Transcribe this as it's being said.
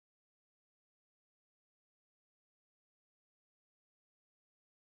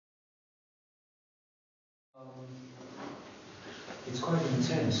It's quite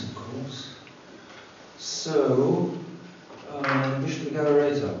intense, of course. So, Bishop de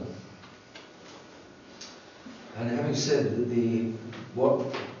Galarreta, and having said that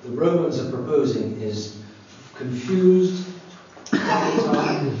what the Romans are proposing is confused,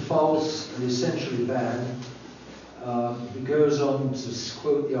 false, and essentially bad, he goes on to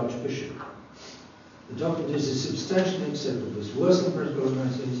quote the Archbishop. The document is substantially acceptable. It's worse than Protocol of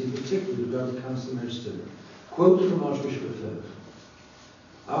 1980, particularly regarding the Council of Magisterium. Quote from Archbishop Lefebvre.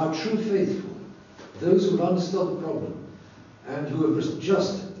 Our true faithful, those who have understood the problem and who have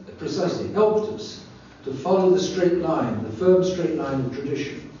just precisely helped us to follow the straight line, the firm straight line of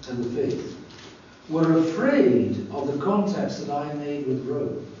tradition and the faith, were afraid of the contacts that I made with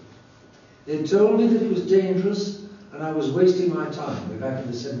Rome. They told me that it was dangerous and I was wasting my time. We're back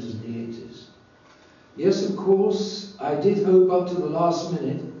in the 70s and the 80s. Yes, of course, I did hope up to the last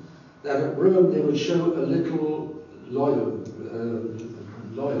minute that at Rome they would show a little loyalty.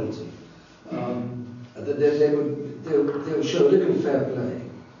 That they would show a little fair play.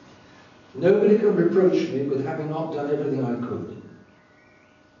 Nobody can reproach me with having not done everything I could.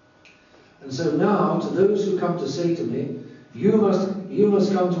 And so now, to those who come to say to me, you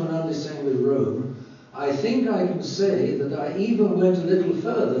must come to an understanding with Rome, I think I can say that I even went a little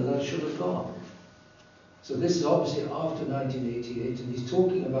further than I should have gone. So this is obviously after 1988, and he's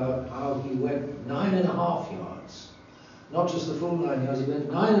talking about how he went 9.5 yards. Not just the full 9 yards, he went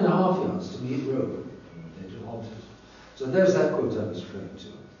 9.5 yards to meet Rome. So there's that quote I was referring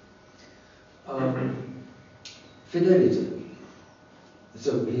to. Fidelity.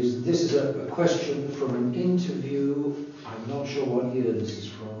 So this is a question from an interview. I'm not sure what year this is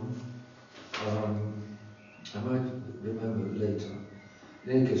from. I might remember later.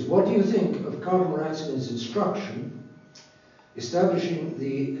 In any case, what do you think of Cardinal Ratzinger's instruction establishing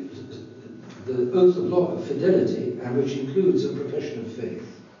the oath of law of fidelity, and which includes a profession of faith?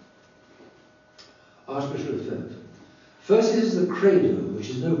 Archbishop Lefebvre. First is the credo, which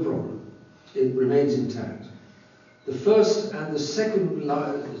is no problem. It remains intact. The first and the second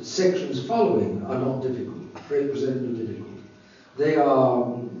sections following are not difficult. Present no difficult.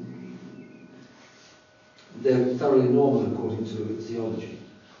 They're thoroughly normal according to theology.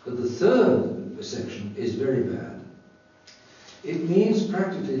 But the third section is very bad. It means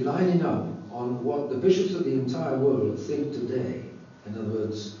practically lining up on what the bishops of the entire world think today. In other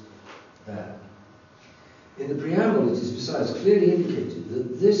words, bad. In the preamble, it is besides clearly indicated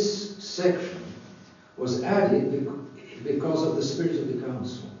that this section was added because of the spirit of the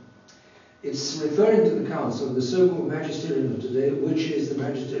council. It's referring to the council, the so-called magisterium of today, which is the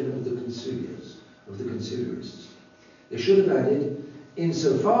magisterium of the conciliars, of the conciliarists. They should have added,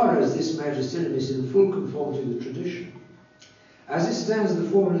 insofar as this magisterium is in full conformity with tradition. As it stands, the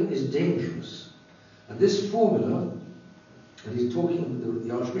formula is dangerous. And this formula, and he's talking,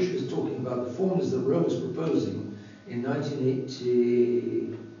 the Archbishop is talking about the formulas that Rome was proposing in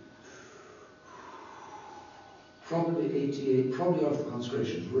 1980, probably 88, probably after the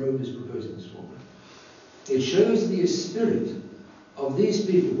consecrations, Rome is proposing this formula. It shows the spirit of these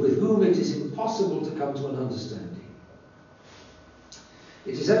people with whom it is impossible to come to an understanding.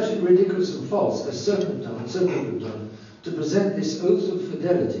 It is absolutely ridiculous and false, as certain have done, to present this oath of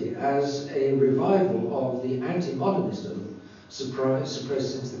fidelity as a revival of the anti-modernist oath suppressed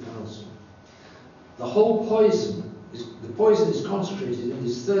since the council. The whole poison is concentrated in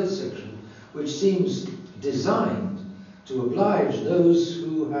this third section, which seems designed to oblige those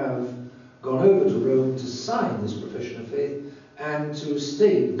who have gone over to Rome to sign this profession of faith and to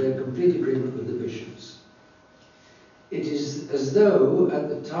state their complete agreement with the bishops. It is as though at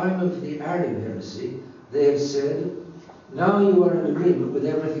the time of the Arian heresy they had said, now you are in agreement with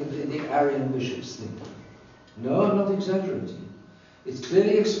everything that the Arian bishops think. No, I'm not exaggerating. It's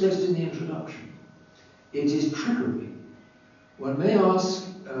clearly expressed in the introduction. It is trickery. One may ask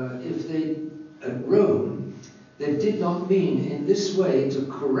if they, at Rome, they did not mean in this way to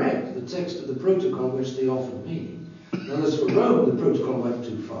correct the text of the protocol which they offered me. In other words, for Rome, the protocol went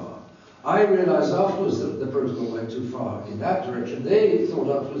too far. I realized afterwards that the protocol went too far in that direction. They thought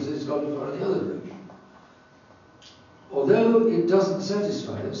afterwards it's gone too far in the other direction. Although it doesn't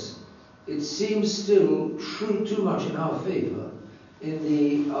satisfy us, it seems still true too much in our favor in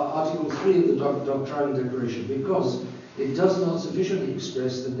the Article 3 of the Doctrinal Declaration, because it does not sufficiently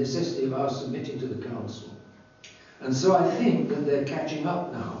express the necessity of our submitting to the Council. And so I think that they're catching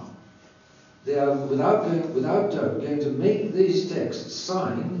up now. They are, without doubt, going to make these texts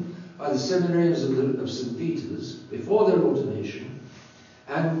signed by the seminarians of St. Peter's before their ordination,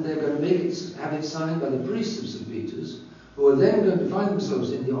 and they're going to have it signed by the priests of St. Peter's, who are then going to find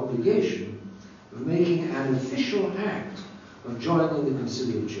themselves in the obligation of making an official act of joining the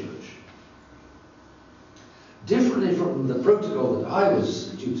conciliar church. Differently from the protocol that I was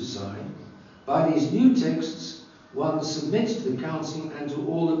due to sign, by these new texts, one submits to the council and to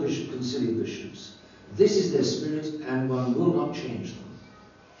all the conciliar bishops. This is their spirit, and one will not change them.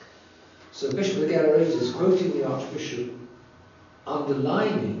 So Bishop de Galarretas is quoting the Archbishop,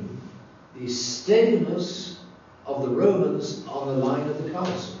 underlining the steadiness of the Romans on the line of the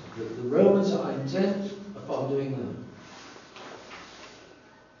council. That the Romans are intent upon doing that.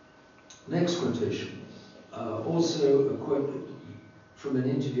 Next quotation. Also a quote from an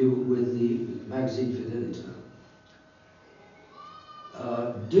interview with the magazine Fidelita.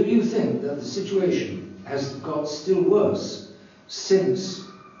 Do you think that the situation has got still worse since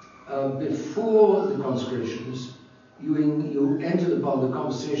before the consecrations you entered upon the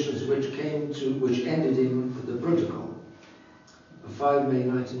conversations which ended in the protocol of 5 May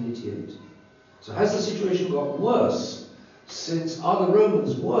 1988? So has the situation got worse since, are the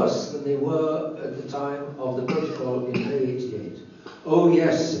Romans worse than they were at the time of the protocol in May 88? Oh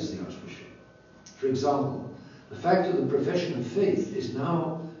yes, says the Archbishop. For example, the fact that the profession of faith is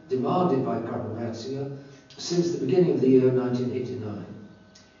now demanded by Congregatia since the beginning of the year 1989.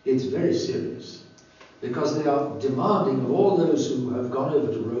 It's very serious, because they are demanding of all those who have gone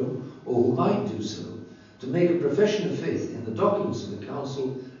over to Rome, or who might do so, to make a profession of faith in the documents of the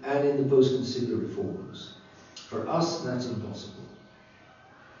Council and in the post-conciliar reforms. For us, that's impossible.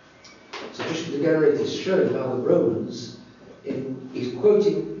 So Bishop de Galarretas showed how the Romans, he's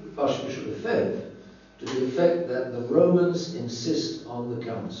quoting Archbishop Lefebvre, to the effect that the Romans insist on the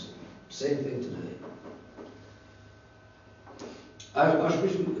Council. Same thing today.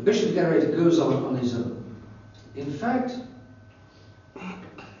 Bishop de Galarretas goes on his own. In fact,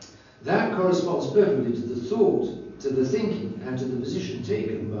 that corresponds perfectly to the thought, to the thinking, and to the position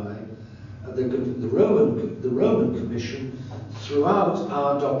taken by the Roman Commission throughout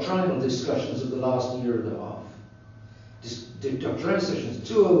our doctrinal discussions of the last year and a half. Doctrinal sessions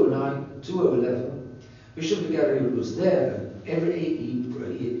 2009, 2011, Bishop de Galarretas was there.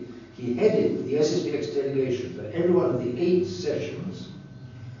 He headed the SSPX delegation for every one of the 8 sessions,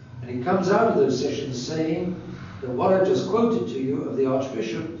 and he comes out of those sessions saying that what I just quoted to you of the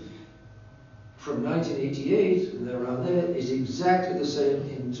Archbishop from 1988 and around there is exactly the same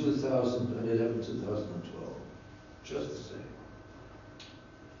in 2011, 2012. Just the same.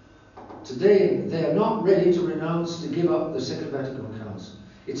 Today, they are not ready to renounce, to give up the Second Vatican Council.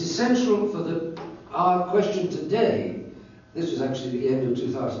 It's essential for our question today. This was actually the end of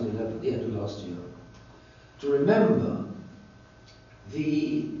 2011, the end of last year, to remember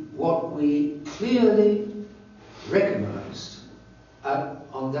what we clearly recognized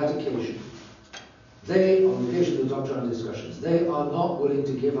on that occasion. On the occasion of the doctrinal discussions, they are not willing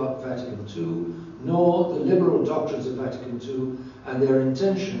to give up Vatican II, nor the liberal doctrines of Vatican II, and their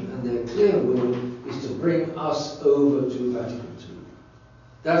intention and their clear will is to bring us over to Vatican II.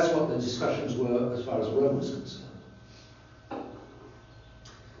 That's what the discussions were as far as Rome was concerned.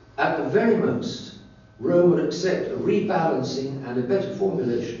 At the very most, Rome would accept a rebalancing and a better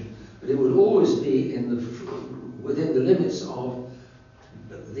formulation, but it would always be within the limits of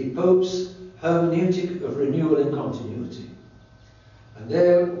the Pope's hermeneutic of renewal and continuity. And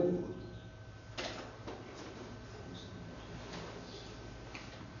there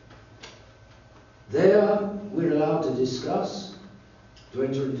we're allowed to discuss, to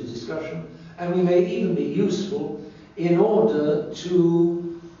enter into discussion, and we may even be useful in order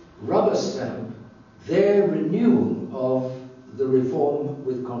to rubber stamp their renewal of the reform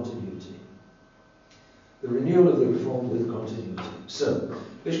with continuity. The renewal of the reform with continuity. So,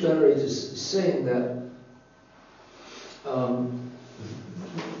 Bishop Galarretas is saying that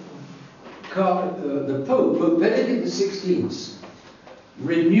the Pope Benedict XVI's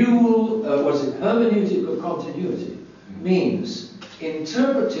renewal, hermeneutic of continuity, means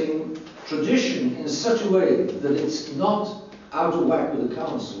interpreting tradition in such a way that it's not out of whack with the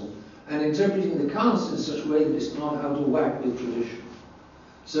Council, and interpreting the Council in such a way that it's not out of whack with tradition.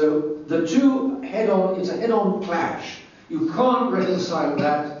 So the two it's a head-on clash. You can't reconcile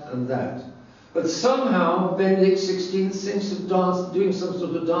that and that. But somehow Benedict XVI thinks of doing some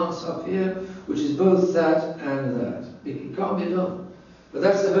sort of dance up here, which is both that and that. It can't be done. But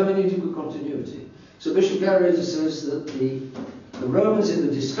that's the hermeneutic of continuity. So Bishop Galarretas says that the Romans in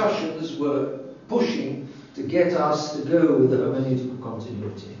the discussions were pushing to get us to go with the hermeneutic of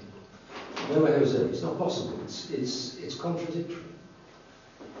continuity. No, Jose, it's not possible. It's contradictory.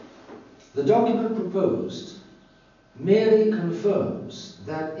 The document proposed merely confirms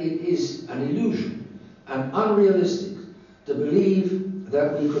that it is an illusion and unrealistic to believe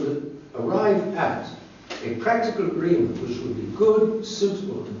that we could arrive at a practical agreement which would be good,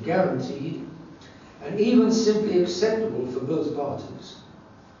 suitable and guaranteed, and even simply acceptable for both parties.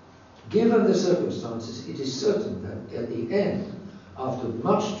 Given the circumstances, it is certain that at the end, after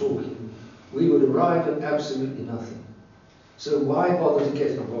much talking, we would arrive at absolutely nothing. So why bother to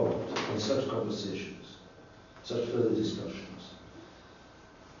get involved in such conversations, such further discussions?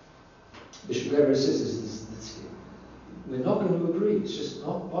 Bishop Galarreta says this, we're not going to agree, it's just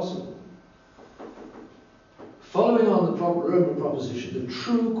not possible. Following on the Roman proposition, the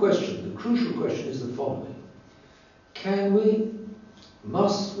true question, the crucial question is the following. Can we,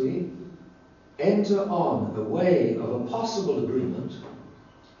 must we, enter on a way of a possible agreement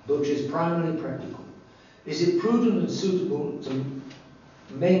which is primarily practical? Is it prudent and suitable to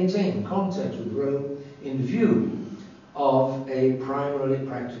maintain contact with Rome in view of a primarily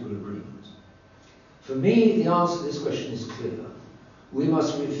practical agreement? For me, the answer to this question is clear. We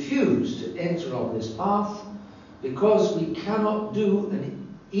must refuse to enter on this path because we cannot do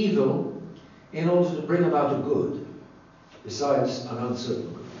an evil in order to bring about a good, besides an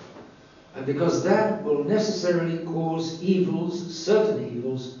uncertain good. And because that will necessarily cause evils, certain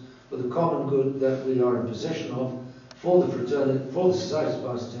evils, for the common good that we are in possession of, for the fraternity, for the Society of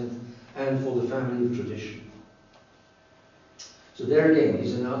Pius X, and for the family of tradition. So there again,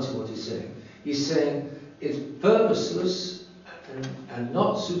 he's announcing what he's saying. He's saying it's purposeless and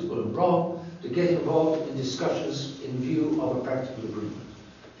not suitable and wrong to get involved in discussions in view of a practical agreement.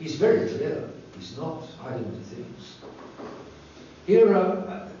 He's very clear. He's not hiding the things. Here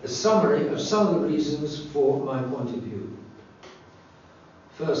are a summary of some of the reasons for my point of view.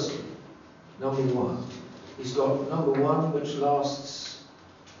 Firstly, number one. He's got number one, which lasts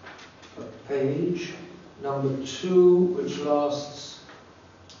a page. Number two, which lasts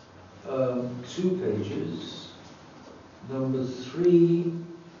 2 pages. Number three,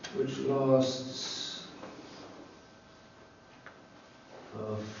 which lasts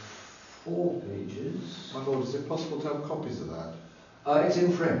 4 pages. My Lord, is it possible to have copies of that? It's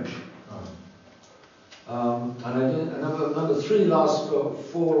in French. Oh. And number 3 lasts for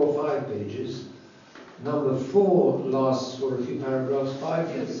 4 or 5 pages. Number 4 lasts for a few paragraphs. 5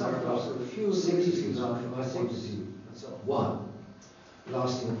 paragraphs for a few. 6 is enough. I think it's 1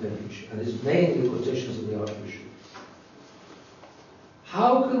 lasting page, and it's mainly quotations of the Archbishop.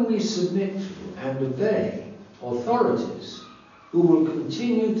 How can we submit to and obey authorities who will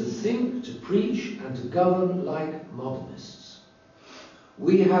continue to think, to preach, and to govern like modernists?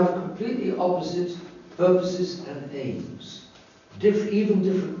 We have completely opposite purposes and aims, even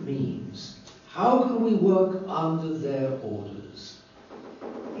different means. How can we work under their orders?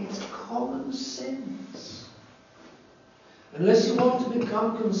 It's common sense. Unless you want to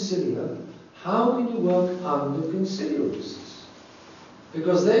become conciliar, how can you work under conciliarists?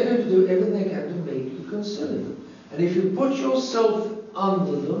 Because they're going to do everything they can to make you conciliar. And if you put yourself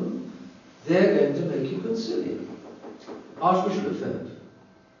under them, they're going to make you conciliar. Archbishop Lefebvre.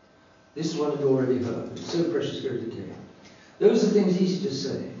 This is one you've already heard. It's so precious here it again. Those are things easy to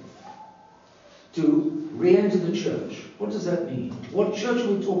say. To re-enter the church. What does that mean? What church are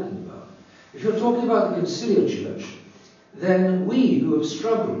we talking about? If you're talking about the conciliar church, then we who have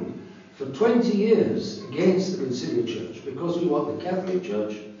struggled for 20 years against the conciliar church, because we want the Catholic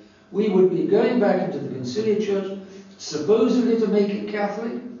Church, we would be going back into the conciliar church, supposedly to make it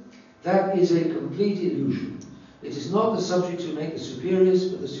Catholic. That is a complete illusion. It is not the subjects who make the superiors,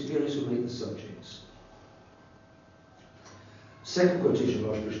 but the superiors who make the subjects. Second quotation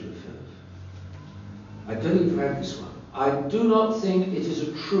of Archbishop Lefebvre. I don't even have this one. I do not think it is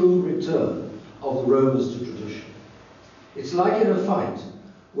a true return of the Romans to tradition. It's like in a fight,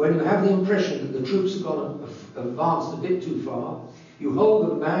 when you have the impression that the troops have gone advanced a bit too far, you hold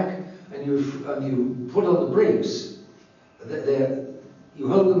them back and you put on the brakes. You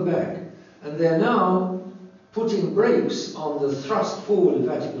hold them back, and they're now putting brakes on the thrust forward of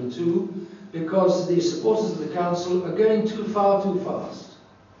Vatican II because the supporters of the Council are going too far too fast.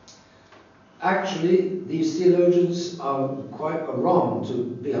 Actually, these theologians are wrong to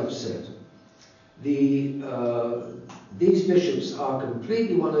be upset. These bishops are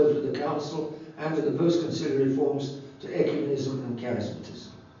completely won over to the Council and to the post-conciliar reforms, to ecumenism and charismatism.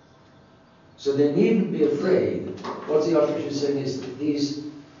 So they needn't be afraid. What the Archbishop is saying is that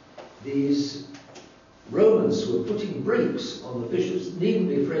these Romans who are putting brakes on the bishops needn't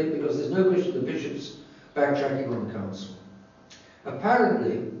be afraid, because there's no question of the bishops backtracking on the Council.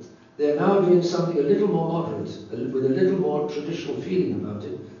 Apparently, they're now doing something a little more moderate, with a little more traditional feeling about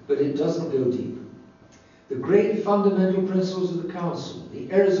it, but it doesn't go deep. The great fundamental principles of the Council, the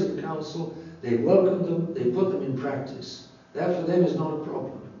errors of the Council, they welcome them, they put them in practice. That for them is not a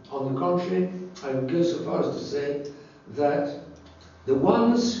problem. On the contrary, I would go so far as to say that the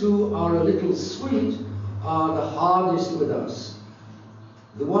ones who are a little sweet are the hardest with us.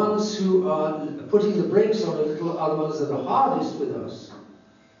 The ones who are putting the brakes on a little are the ones that are hardest with us.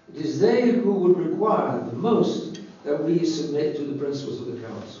 It is they who would require the most that we submit to the principles of the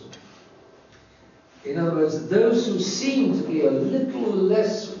Council. In other words, those who seem to be a little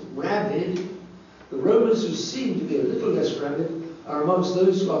less rabid, the Romans who seem to be a little less rabid, are amongst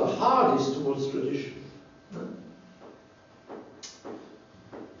those who are the hardest towards tradition.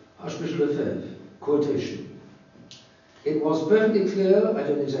 Archbishop Lefebvre, quotation. It was perfectly clear, I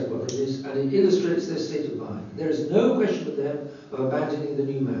don't know exactly what it is, and it illustrates their state of mind. There is no question with them of abandoning the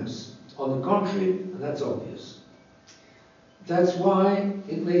new Mass. On the contrary, and that's obvious. That's why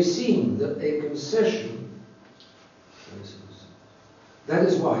it may seem that a concession, that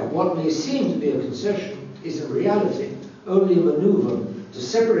is why what may seem to be a concession is in reality only a maneuver to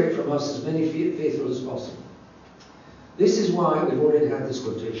separate from us as many faithful as possible. This is why we've already had this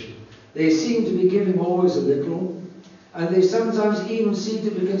quotation. They seem to be giving always a little, and they sometimes even seem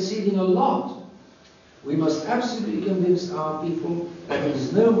to be conceding a lot. We must absolutely convince our people that it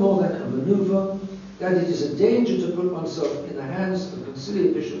is no more than a maneuver, that it is a danger to put oneself in the hands of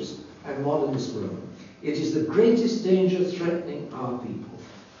conciliar bishops and modernist Rome. It is the greatest danger threatening our people.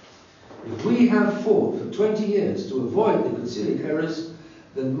 If we have fought for 20 years to avoid the conciliar errors,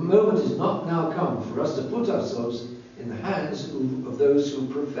 the moment is not now come for us to put ourselves in the hands of those who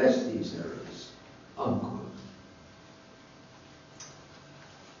profess these errors. Unquote.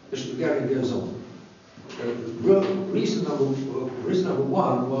 Bishop de Galarretas goes on. Reason number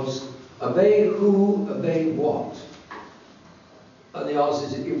one was obey who, obey what? And the answer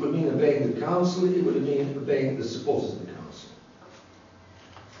is it would mean obeying the council, it would mean obeying the supporters of the council.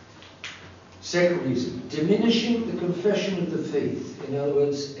 Second reason, diminishing the confession of the faith. In other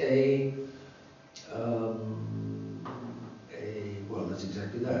words, well, that's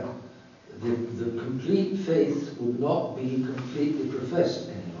exactly that. The complete faith would not be completely professed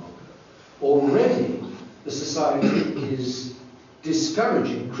any longer. Already, the society is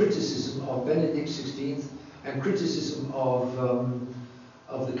discouraging criticism of Benedict XVI and criticism of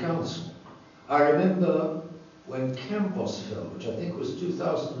the council. I remember when Campos fell, which I think was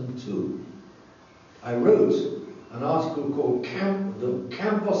 2002, I wrote an article called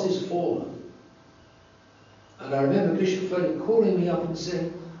Campos is Fallen. And I remember Bishop Foley calling me up and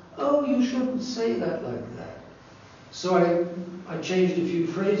saying, "Oh, you shouldn't say that like that." So I changed a few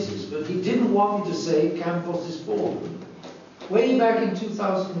phrases, but he didn't want me to say Campos is Fallen. Way back in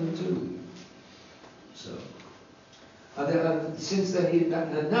 2002. So, and since then,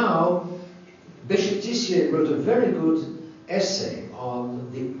 and now, Bishop Tissier wrote a very good essay on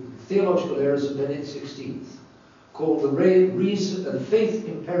the theological errors of Benedict XVI, called The Faith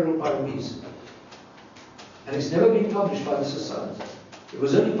Imperiled by Reason. And it's never been published by the Society. It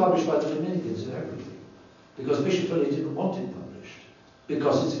was only published by the Dominicans and everything, because Bishop Foley didn't want it published,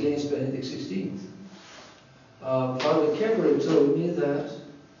 because it's against Benedict XVI. Father Kemmerer told me that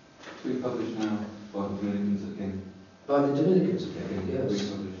we publish now by the Dominicans again. By the Dominicans again,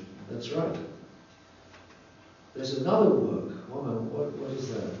 yes. That's right. There's another work. What is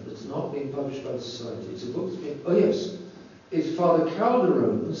that? That's not being published by the Society. It's a book that's being. Oh yes, it's Father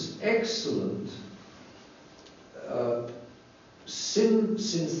Calderon's excellent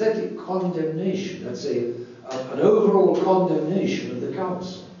synthetic condemnation. Let's say an overall condemnation of the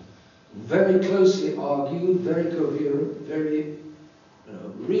council. Very closely argued, very coherent, very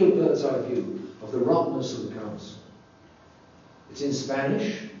real bird's eye view of the rottenness of the council. It's in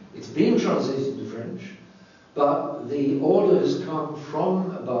Spanish, it's been translated into French, but the order has come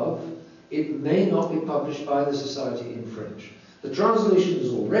from above. It may not be published by the Society in French. The translation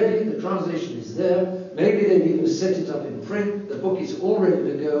is all ready, the translation is there, maybe they've even set it up in print, the book is all ready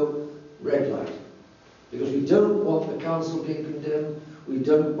to go, red light. Because we don't want the council being condemned, we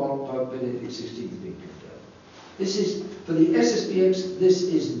don't want Pope Benedict XVI being condemned. This is, for the SSPX, this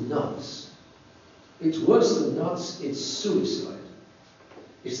is nuts. It's worse than nuts, it's suicide.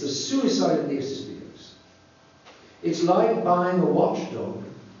 It's the suicide of the SSPX. It's like buying a watchdog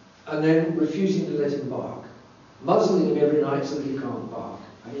and then refusing to let him bark. Muzzling him every night so that he can't bark.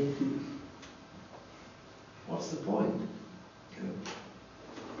 I mean, what's the point?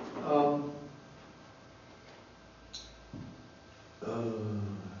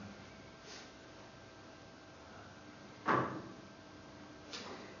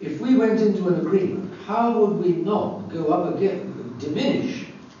 If we went into an agreement, how would we not go up again, diminish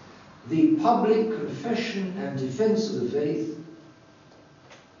the public confession and defense of the faith?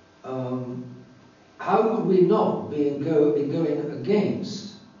 How would we not be going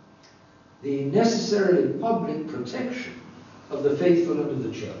against the necessarily public protection of the faithful and of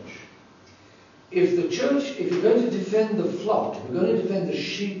the church. If the church, if you're going to defend the flock, if you're going to defend the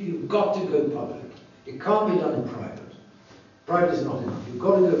sheep, you've got to go public. It can't be done in private. Private is not enough. You've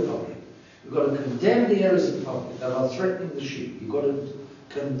got to go public. You've got to condemn the errors in public that are threatening the sheep. You've got to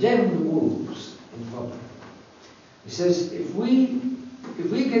condemn the wolves in public. He says, if we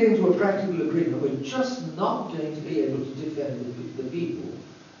get into a practical agreement, we're just not going to be able to defend the people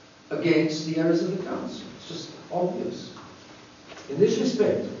against the errors of the council. It's just obvious. In this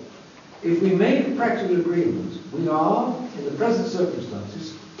respect, if we make a practical agreement, we are, in the present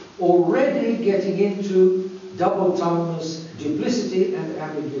circumstances, already getting into double-tonguedness, duplicity and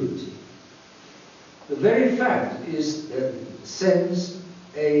ambiguity. The very fact sends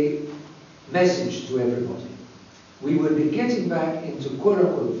a message to everybody. We would be getting back into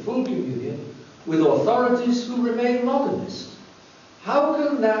quote-unquote full communion with authorities who remain modernist. How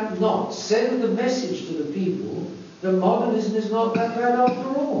can that not send the message to the people that modernism is not that bad after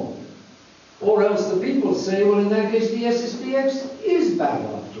all? Or else the people say, well, in that case, the SSPX is bad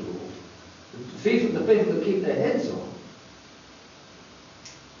after all. The people that keep their heads on.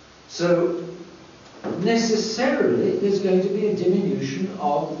 So, necessarily, there's going to be a diminution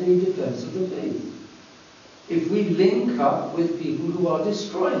of the defense of the faith. If we link up with people who are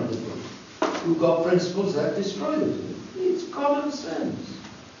destroying the faith, who've got principles that destroy the faith. It's common sense.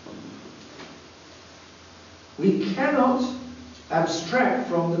 We cannot abstract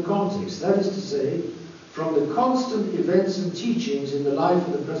from the context, that is to say, from the constant events and teachings in the life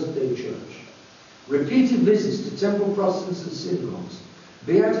of the present-day church. Repeated visits to temple processions and synagogues,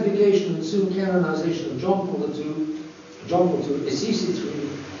 beatification and soon canonization of John Paul II, Assisi III,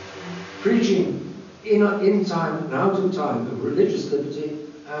 preaching in time and out of time of religious liberty,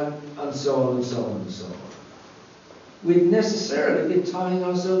 and so on and so on and so on. We'd necessarily be tying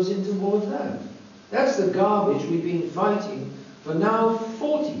ourselves into all of that. That's the garbage we've been fighting for now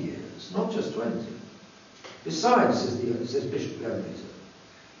 40 years, not just 20. Besides, says Bishop Galarreta,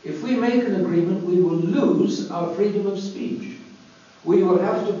 if we make an agreement, we will lose our freedom of speech. We will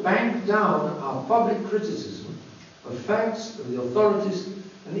have to bank down our public criticism of facts, of the authorities,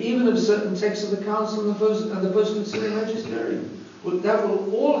 and even of certain texts of the Council and the post-conciliar magisterium. Well, that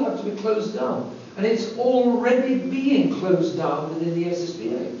will all have to be closed down. And it's already being closed down within the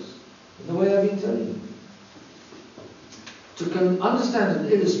SSPX, in the way I've been telling you. To understand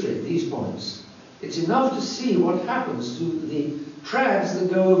and illustrate these points, it's enough to see what happens to the trads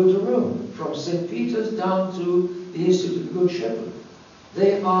that go over to Rome, from St. Peter's down to the Institute of the Good Shepherd.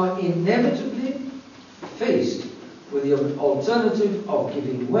 They are inevitably faced with the alternative of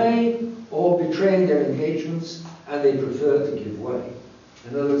giving way or betraying their engagements, and they prefer to give way.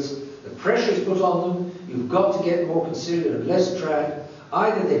 In other words, the pressure is put on them, you've got to get more conciliar and less trad.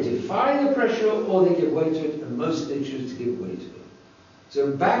 Either they defy the pressure or they give way to it, and mostly they choose to give way to it.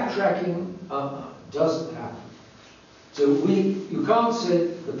 So backtracking doesn't happen. So you can't say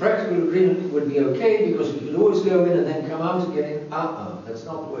the practical agreement would be okay because we can always go in and then come out again. That's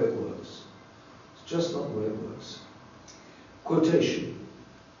not the way it works. It's just not the way it works. Quotation.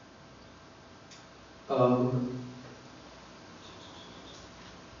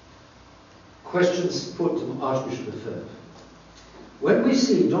 Questions put to Archbishop Lefebvre. When we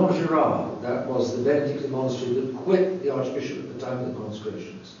see Don Gerard, that was the Benedictine monastery that quit the Archbishop at the time of the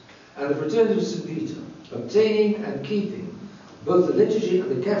consecrations, and the Fraternity of St. Peter, obtaining and keeping both the liturgy and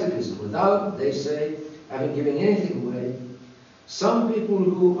the catechism without, they say, having given anything away, some people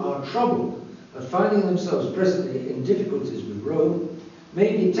who are troubled at finding themselves presently in difficulties with Rome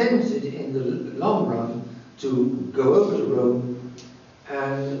may be tempted in the long run to go over to Rome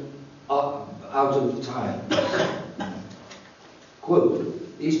and out of time.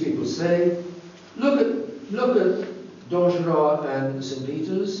 Quote, these people say, look at Don Gerard and St.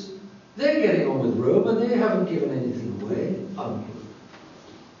 Peter's, they're getting on with Rome and they haven't given anything away. Unquote.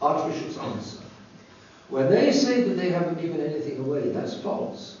 Archbishop's answer. When they say that they haven't given anything away, that's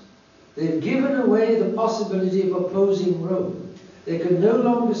false. They've given away the possibility of opposing Rome. They can no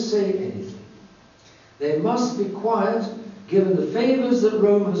longer say anything. They must be quiet, given the favours that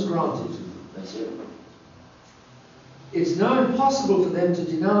Rome has granted to them. That's it. It's now impossible for them to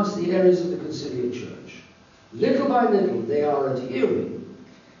denounce the errors of the conciliar church. Little by little, they are adhering,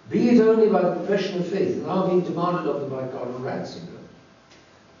 be it only by the profession of faith, now being demanded of them by Cardinal Ratzinger.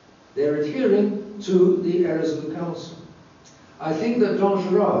 They're adhering to the errors of the Council. I think that Don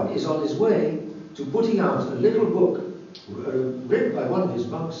Gerard is on his way to putting out a little book written by one of his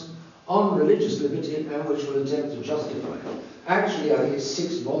monks on religious liberty and which will attempt to justify it. Actually, I think it's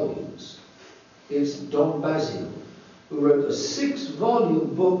 6 volumes. It's Don Basil, who wrote a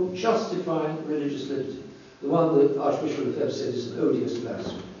 6-volume book justifying religious liberty. The one that Archbishop Lefebvre said is an odious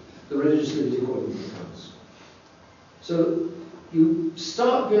blasphemy. The religious liberty according to the Council. So you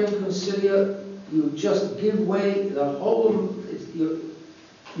start going conciliar, you just give way, the whole,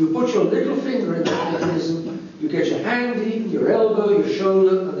 you put your little finger in the mechanism, you get your hand in, your elbow, your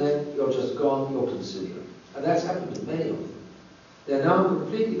shoulder, and then you're just gone, you're conciliar. And that's happened to many of them. They're now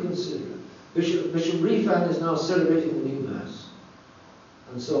completely conciliar. Bishop Refan is now celebrating the new Mass,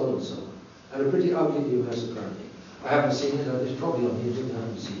 and so on and so on. And a pretty ugly new Mass apparently. I haven't seen it, it's probably on the internet, I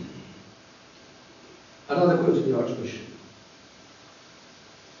haven't seen it. Another quote of the Archbishop.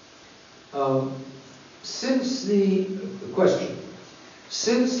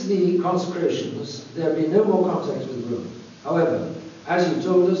 Since the consecrations, there have been no more contacts with Rome. However, as you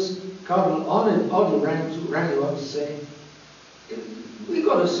told us, Cardinal Oddi rang you up to say, we've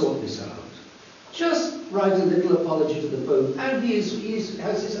got to sort this out. Just write a little apology to the Pope, and he has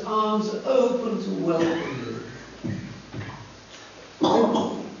his arms open to welcome you.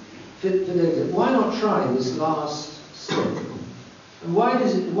 Why not try this last step? And why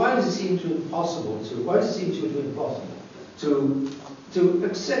does it seem to be impossible to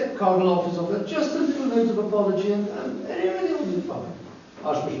accept Cardinal Office offer just a little note of apology and everything will be fine?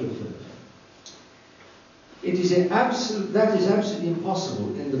 Archbishop Lefebvre. That is absolutely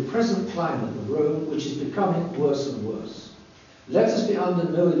impossible in the present climate of Rome, which is becoming worse and worse. Let us be under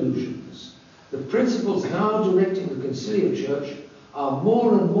no illusions. The principles now directing the conciliar church are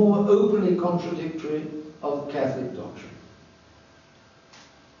more and more openly contradictory of Catholic doctrine.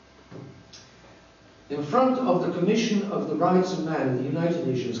 In front of the Commission of the Rights of Man in the United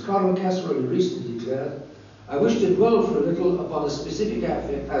Nations, Cardinal Casseroli recently declared, I wish to dwell for a little upon a specific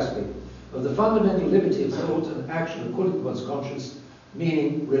aspect of the fundamental liberty of thought and action according to one's conscience,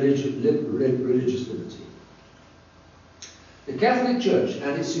 meaning religious liberty. The Catholic Church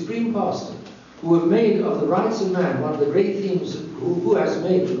and its Supreme Pastor, who have made of the rights of man one of the great themes, who has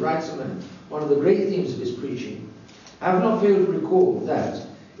made the rights of man one of the great themes of his preaching, have not failed to recall that,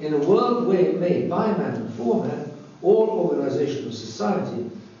 in a world made by man and for man, all organization of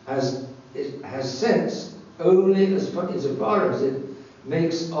society has sense only as far as it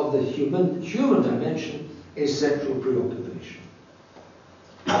makes of the human dimension a central preoccupation.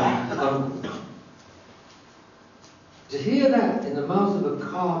 To hear that in the mouth of a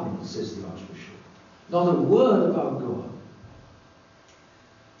cardinal, says the Archbishop, not a word about God.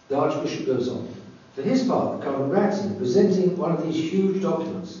 The Archbishop goes on. For his part, Cardinal Ratzinger, presenting one of these huge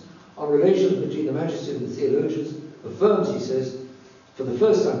documents on relations between the magistrate and the theologians, affirms, he says, for the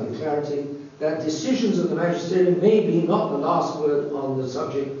first time with clarity, that decisions of the magisterium may be not the last word on the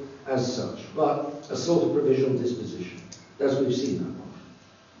subject as such, but a sort of provisional disposition, as we've seen that one.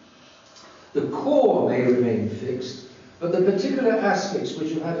 The core may remain fixed, but the particular aspects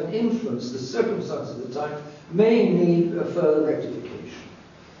which have had an influence, the circumstances of the time, may need a further rectification.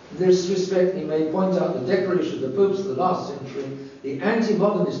 In this respect, he may point out the declaration of the popes of the last century, the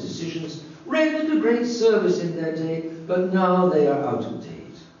anti-modernist decisions rendered a great service in their day, but now they are out of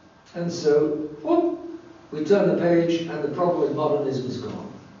date. And so, whoop, we turn the page and the problem with modernism is gone.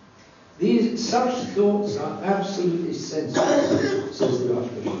 Such thoughts are absolutely senseless, says the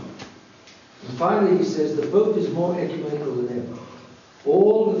Archbishop. And finally he says, the Pope is more ecumenical than ever.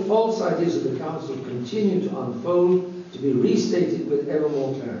 All the false ideas of the Council continue to unfold, to be restated with ever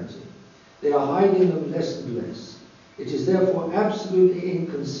more clarity. They are hiding them less and less. It is therefore absolutely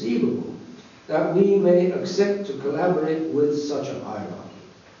inconceivable that we may accept to collaborate with such a hierarchy.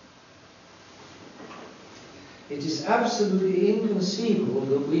 It is absolutely inconceivable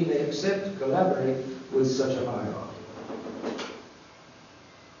that we may accept to collaborate with such a hierarchy.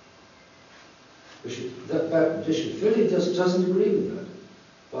 Bishop Philly just doesn't agree with that.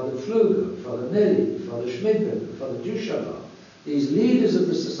 Father Pfluger, Father Nelly, Father Schmidberger, Father Duchamp, these leaders of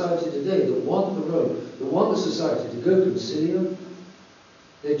the society today that want the road, that want the society to go conciliar,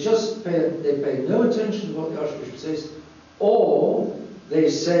 they pay no attention to what the Archbishop says, or they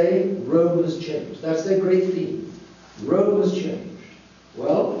say Rome has changed. That's their great theme. Rome has changed.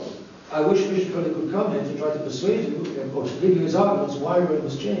 Well, I wish Bishop Philly could come here to try to persuade you, or to give you his arguments why Rome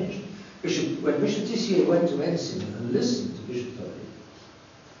has changed. When Bishop Tissier went to Ensign and listened to Bishop Philly,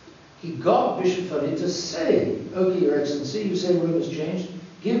 he got Bishop Philly to say, okay, Your Excellency, you say Rome has changed,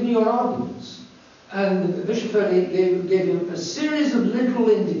 give me your arguments. And Bishop Philly gave him a series of little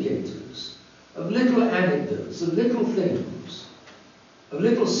indicators, of little anecdotes, of little things, of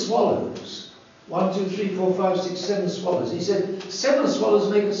little swallows. 1, 2, 3, 4, 5, 6, 7 swallows. He said, 7 swallows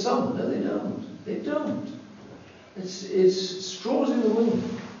make a summer. No, they don't. They don't. It's straws in the wind.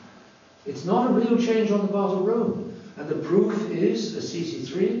 It's not a real change on the part of Rome. And the proof is a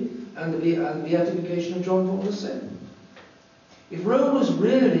CC3 and the beatification of John Paul II. If Rome was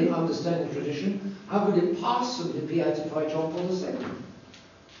really understanding tradition, how could it possibly beatify John Paul II?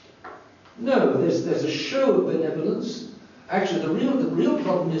 No, there's a show of benevolence. Actually, the real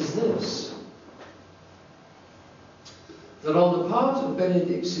problem is this: that on the part of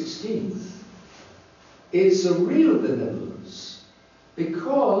Benedict XVI, it's a real benevolence,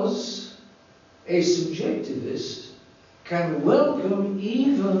 because a subjectivist can welcome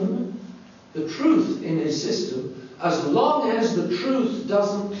even the truth in his system, as long as the truth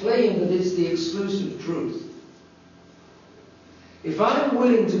doesn't claim that it's the exclusive truth. If I'm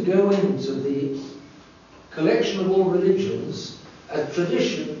willing to go into the collection of all religions, a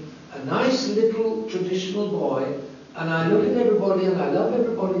tradition, a nice little traditional boy, and I look at everybody and I love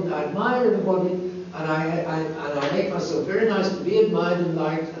everybody and I admire everybody, and I make myself very nice to be admired and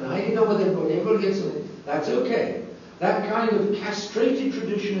liked, and I get on with everybody gets on it, that's okay. That kind of castrated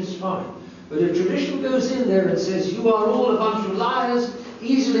tradition is fine. But if tradition goes in there and says, you are all a bunch of liars,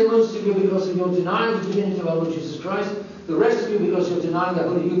 easily most of you because of your denying the divinity of our Lord Jesus Christ, the rest of you because you're denying the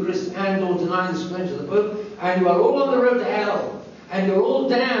Holy Eucharist and or denying the supremacy of the Pope, and you are all on the road to hell, and you're all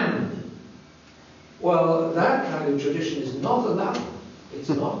damned. Well, that kind of tradition is not allowed. It's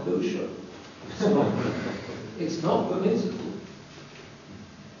not kosher. It's not permissible.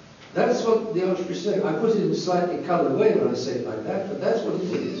 That's what the Archbishop said. I put it in a slightly coloured way when I say it like that, but that's what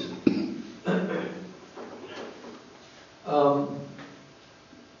it is.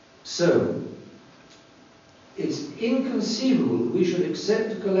 So, it's inconceivable we should accept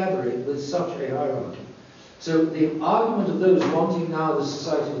to collaborate with such a hierarchy. So the argument of those wanting now the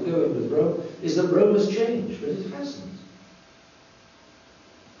society to go in with Rome is that Rome has changed, but it hasn't.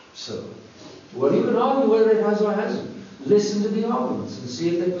 So, well, you can argue whether it has or hasn't. Listen to the arguments and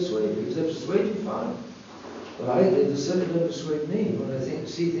see if they persuade you. If they persuade you, fine. But they certainly don't persuade me when I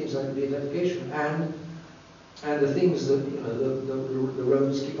see things like the beatification and the things that the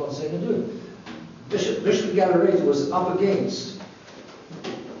Romans keep on saying and doing. Bishop de Galarreta was up against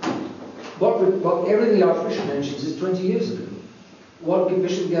what everything the Archbishop mentions is 20 years ago. What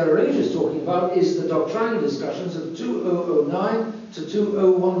Bishop de Galarreta is talking about is the doctrinal discussions of 2009 to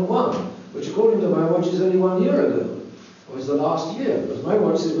 2011, which according to my watch is only 1 year ago. Or was the last year, because my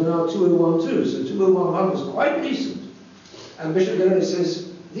watch says we're now 2012, so 2011 was quite recent. And Bishop de Galarreta says,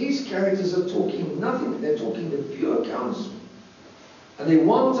 these characters are talking nothing, they're talking the pure counsel. And they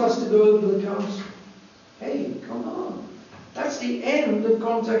want us to go over the counsel. Hey, come on. That's the end of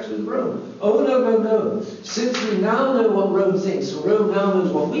contact with Rome. Oh, no. Since we now know what Rome thinks, and Rome now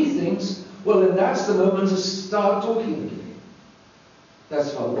knows what we think, well, then that's the moment to start talking again.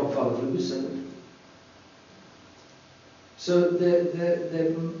 That's what Father Lefebvre said. So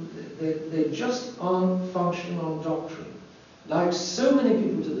they just aren't functioning on doctrine. Like so many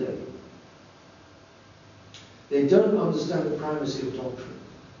people today. They don't understand the primacy of doctrine.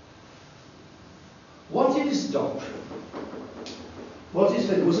 What is doctrine? What is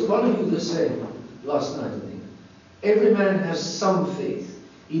faith? Was it one of you that said last night, I think? Every man has some faith.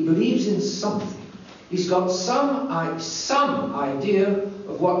 He believes in something. He's got some idea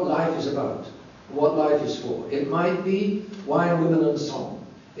of what life is about, what life is for. It might be wine, women, and song.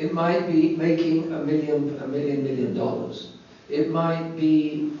 It might be making $1 million. It might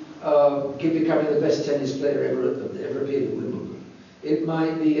be becoming the best tennis player ever appeared at Wimbledon. It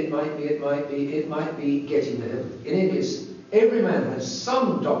might be getting to heaven. In any case, every man has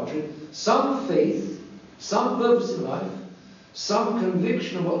some doctrine, some faith, some purpose in life, some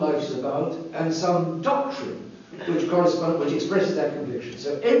conviction of what life is about, and some doctrine which expresses that conviction.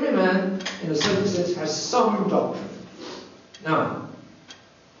 So every man, in a certain sense, has some doctrine. Now,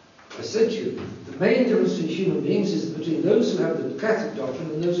 I said to you, the main difference between human beings is between those who have the Catholic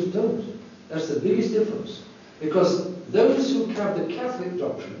doctrine and those who don't. That's the biggest difference. Because those who have the Catholic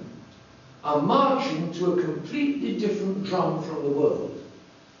doctrine are marching to a completely different drum from the world.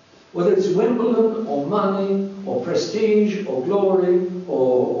 Whether it's Wimbledon, or money, or prestige, or glory,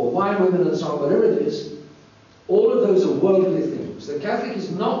 or wine, women, and so on, whatever it is, all of those are worldly things. The Catholic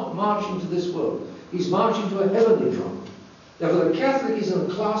is not marching to this world. He's marching to a heavenly drum. Therefore, the Catholic is in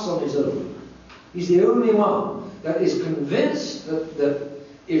a class on his own. He's the only one that is convinced that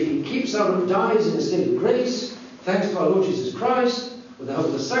if he keeps out and dies in a state of grace, thanks to our Lord Jesus Christ, with the help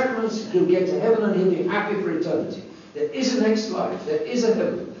of the sacraments, he'll get to heaven and he'll be happy for eternity. There is a next life. There is a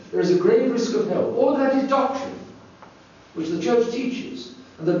heaven. There is a grave risk of hell. All that is doctrine, which the Church teaches.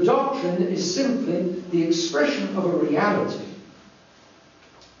 And the doctrine is simply the expression of a reality.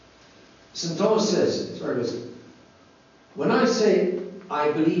 St. Thomas says, it's very good. When I say,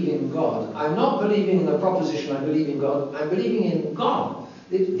 I believe in God, I'm not believing in the proposition I believe in God, I'm believing in God.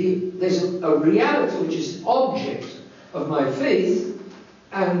 There's a reality which is object of my faith,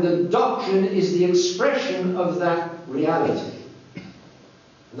 and the doctrine is the expression of that reality.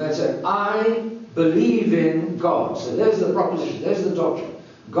 And that's it. I believe in God. So there's the proposition, there's the doctrine.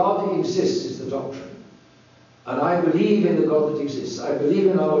 God exists is the doctrine. And I believe in the God that exists. I believe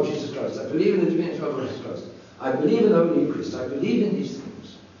in our Lord Jesus Christ. I believe in the divinity of our Lord Jesus Christ. I believe in the Holy Eucharist. I believe in these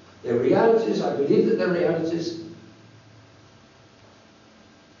things. They're realities. I believe that they're realities.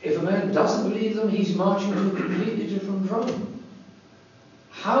 If a man doesn't believe them, he's marching to a completely different drum.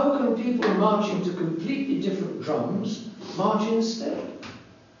 How can people marching to completely different drums march in step?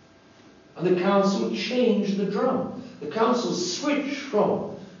 And the council changed the drum. The council switched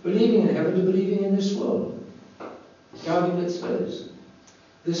from believing in heaven to believing in this world. Gaudium et Spes.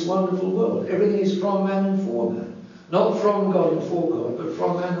 This wonderful world. Everything is from man and for man. Not from God and for God, but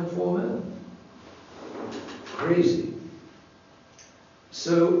from man and for man. Crazy.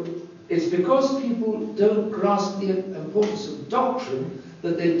 So it's because people don't grasp the importance of doctrine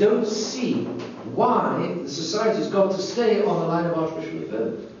that they don't see why the society's got to stay on the line of Archbishop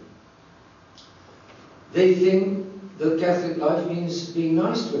Lefebvre. They think that Catholic life means being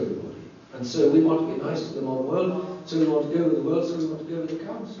nice to everybody. And so we want to be nice to the modern world, so we want to go with the world, so we want to go with the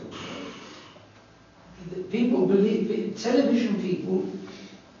council. People believe, television people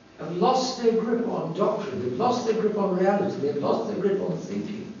have lost their grip on doctrine, they've lost their grip on reality, they've lost their grip on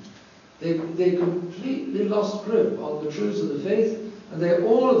thinking. They completely lost grip on the truths of the faith, and they're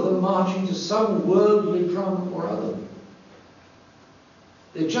all of them marching to some worldly drum or other.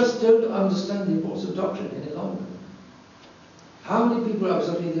 They just don't understand the importance of doctrine any longer. How many people, I was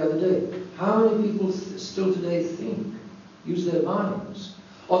looking the other day, how many people still today think, use their minds,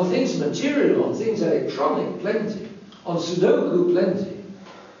 on things material, on things electronic, plenty, on Sudoku, plenty,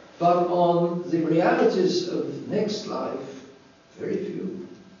 but on the realities of next life, very few.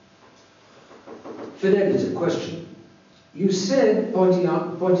 Fidelity, question. You said, pointed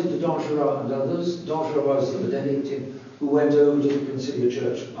to Don Gerard and others, Don Gerard was the Benedictine who went over to the Conciliar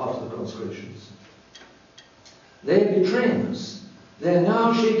Church after the consecrations. They're betraying us. They're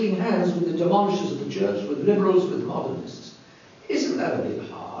now shaking hands with the demolishers of the church, with liberals, with modernists. Isn't that a bit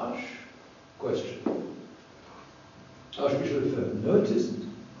harsh? Question. Archbishop Lefebvre, no it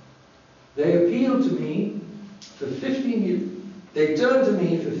isn't. They appealed to me for 15 years. They turned to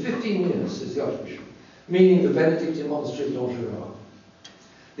me for 15 years, says the Archbishop, meaning the Benedictine monastery of Don Gerard.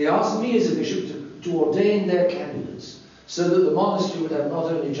 They asked me as a bishop to ordain their candidates, so that the monastery would have not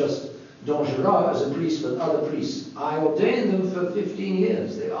only just Don Gerard as a priest, but other priests. I ordained them for 15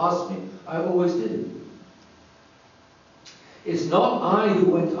 years. They asked me, I always did it. It's not I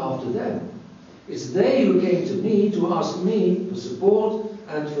who went after them. It's they who came to me to ask me for support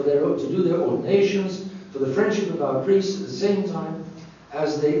and for to do their ordinations, for the friendship of our priests at the same time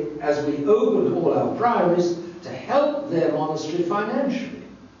as we opened all our priories to help their monastery financially.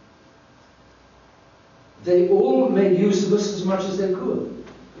 They all made use of us as much as they could.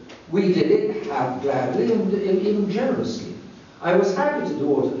 We did it gladly and even generously. I was happy to do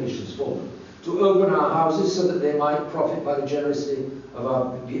ordinations for them, to open our houses so that they might profit by the generosity of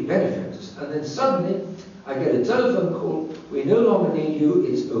our benefactors. And then suddenly, I get a telephone call, we no longer need you,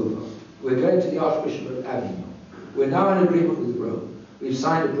 it's over. We're going to the Archbishop of Avignon. We're now in agreement with Rome. We've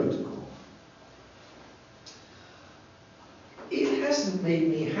signed a protocol. It hasn't made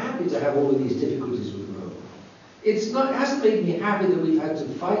me happy to have all of these difficulties with Rome. It hasn't made me happy that we've had to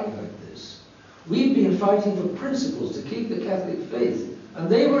fight like this. We've been fighting for principles to keep the Catholic faith, and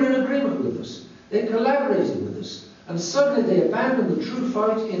they were in agreement with us. They collaborated with us, and suddenly they abandoned the true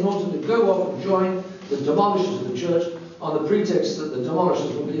fight in order to go off and join the demolishers of the church on the pretext that the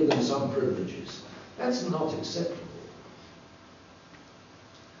demolishers will give them some privileges. That's not acceptable.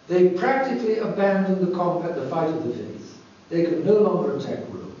 They practically abandoned the fight of the faith. They could no longer attack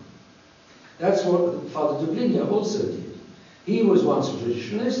Rome. That's what Father de Bligny also did. He was once a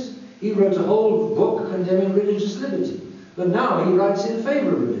traditionalist. He wrote a whole book condemning religious liberty. But now he writes in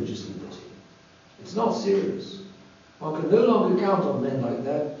favor of religious liberty. It's not serious. One can no longer count on men like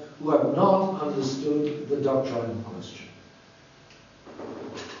that who have not understood the doctrinal question.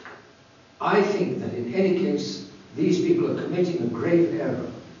 I think that in any case, these people are committing a grave error.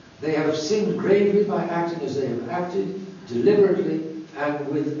 They have sinned gravely by acting as they have acted, deliberately and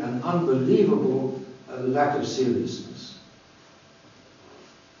with an unbelievable lack of seriousness.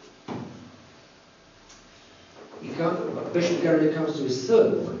 Bishop de Galarretas comes to his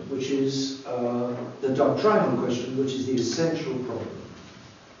third point, which is the doctrinal question, which is the essential problem.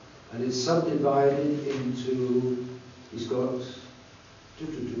 And it's subdivided into, he's got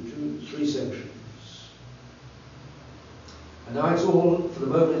 3 sections. And now it's all, for the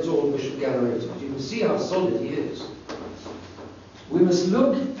moment, it's all Bishop Galarreta. You can see how solid he is. We must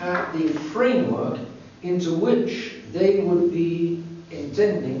look at the framework into which they would be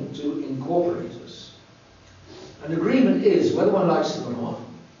intending to incorporate us. An agreement is, whether one likes it or not,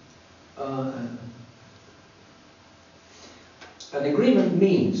 an agreement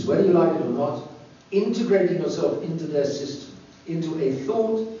means, whether you like it or not, integrating yourself into their system, into a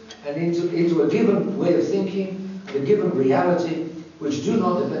thought and into a given way of thinking, a given reality, which do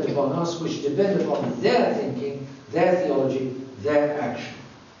not depend upon us, which depend upon their thinking, their theology, their action.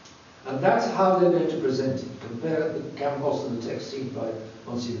 And that's how they're going to present it. Compare the campos and the text seen by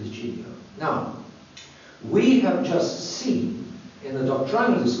Monsignor Virginio. Now, we have just seen in the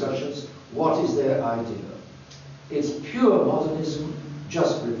doctrinal discussions what is their idea. It's pure modernism,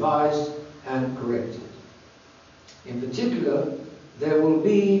 just revised and corrected. In particular, there will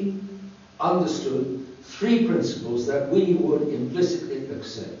be understood 3 principles that we would implicitly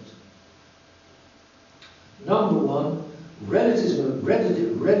accept. Number 1, relativism of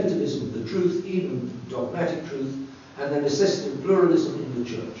the truth, even dogmatic truth, and the necessity of pluralism in the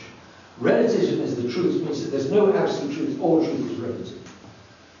church. Relativism is the truth, means that there's no absolute truth, all truth is relative.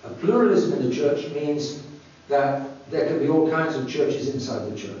 A pluralism in the church means that there can be all kinds of churches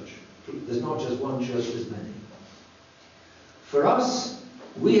inside the church. There's not just one church, there's many. For us,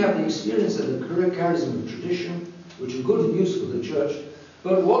 we have the experience of the charism of tradition, which are good and useful to the church,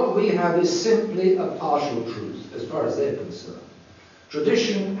 but what we have is simply a partial truth, as far as they're concerned.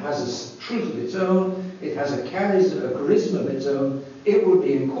 Tradition has a truth of its own, it has a charisma of its own, it would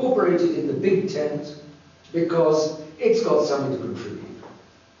be incorporated in the big tent because it's got something to contribute.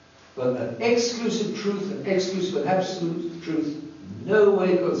 But an exclusive truth, an exclusive and absolute truth, no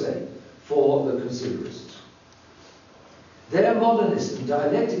way cause for the considerists. Their modernist and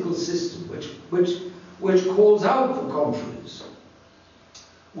dialectical system, which calls out for contraries,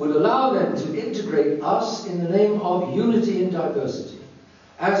 will allow them to integrate us in the name of unity in diversity,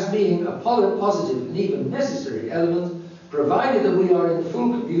 as being a positive and even necessary element, provided that we are in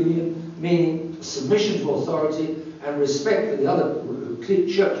full communion, meaning submission to authority and respect for the other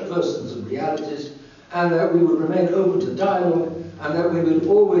church persons and realities, and that we would remain open to dialogue, and that we would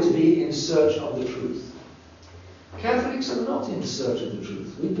always be in search of the truth. Catholics are not in search of the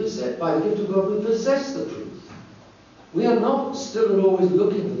truth. We possess, by the gift of God, we possess the truth. We are not still and always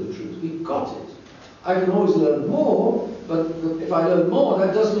looking for the truth. We've got it. I can always learn more, but if I learn more,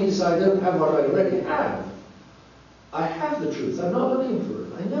 that doesn't mean that I don't have what I already have. I have the truth. I'm not looking for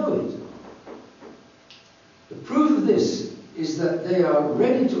it. I know it. The proof of this is that they are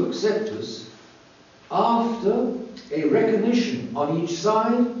ready to accept us after a recognition on each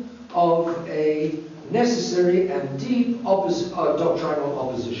side of a necessary and deep doctrinal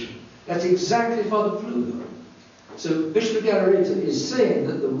opposition. That's exactly Father Pfluger. So Bishop de Galarreta is saying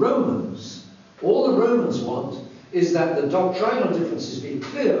that the Romans, all the Romans want is that the doctrinal differences be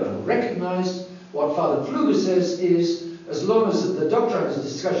clear and recognized. What Father Pfluger says is, as long as the doctrinal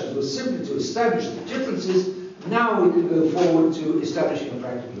discussions were simply to establish the differences, now we can go forward to establishing a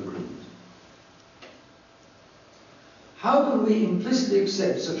practical agreement. How can we implicitly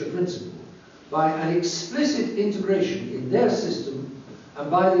accept such a principle? By an explicit integration in their system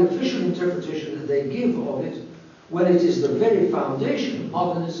and by the official interpretation that they give of it, when it is the very foundation of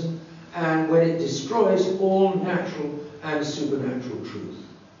modernism and when it destroys all natural and supernatural truth.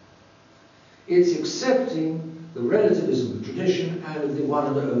 It's accepting the relativism of tradition and of the one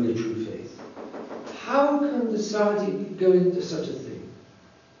and only true faith. How can society go into such a thing?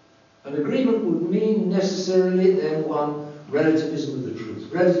 An agreement would mean necessarily then 1, relativism of the truth,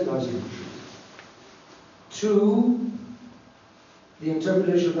 relativizing the truth. 2, the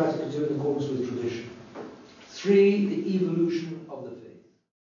interpretation of Vatican II in accordance with tradition. 3, the evolution